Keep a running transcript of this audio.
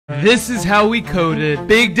This is how we coded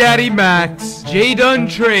Big Daddy Max, J-Dun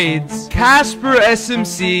Trades, Casper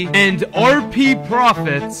SMC, and RP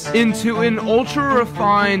Profits into an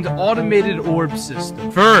ultra-refined automated orb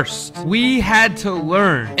system. First, we had to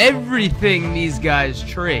learn everything these guys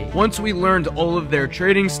trade. Once we learned all of their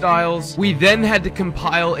trading styles, we then had to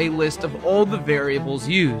compile a list of all the variables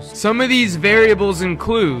used. Some of these variables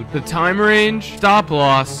include the time range, stop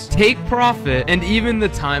loss, take profit, and even the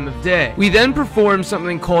time of day. We then performed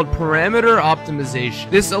something called parameter optimization.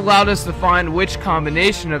 This allowed us to find which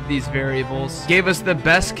combination of these variables gave us the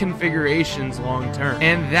best configurations long term.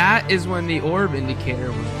 And that is when the orb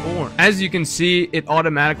indicator was born. As you can see, it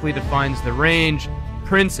automatically defines the range,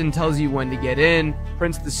 prints and tells you when to get in,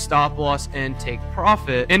 prints the stop loss and take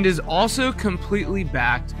profit, and is also completely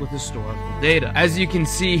backed with historical data. As you can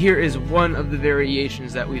see, here is one of the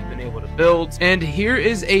variations that we've been able to build, and here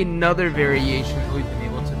is another variation that we've been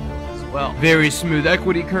able to build as well. Very smooth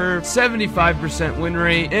equity curve, 75% win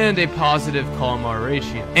rate, and a positive call-mar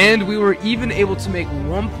ratio. And we were even able to make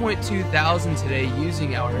 1.2 thousand today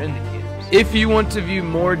using our indicators. If you want to view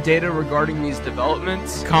more data regarding these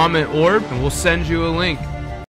developments, comment orb and we'll send you a link.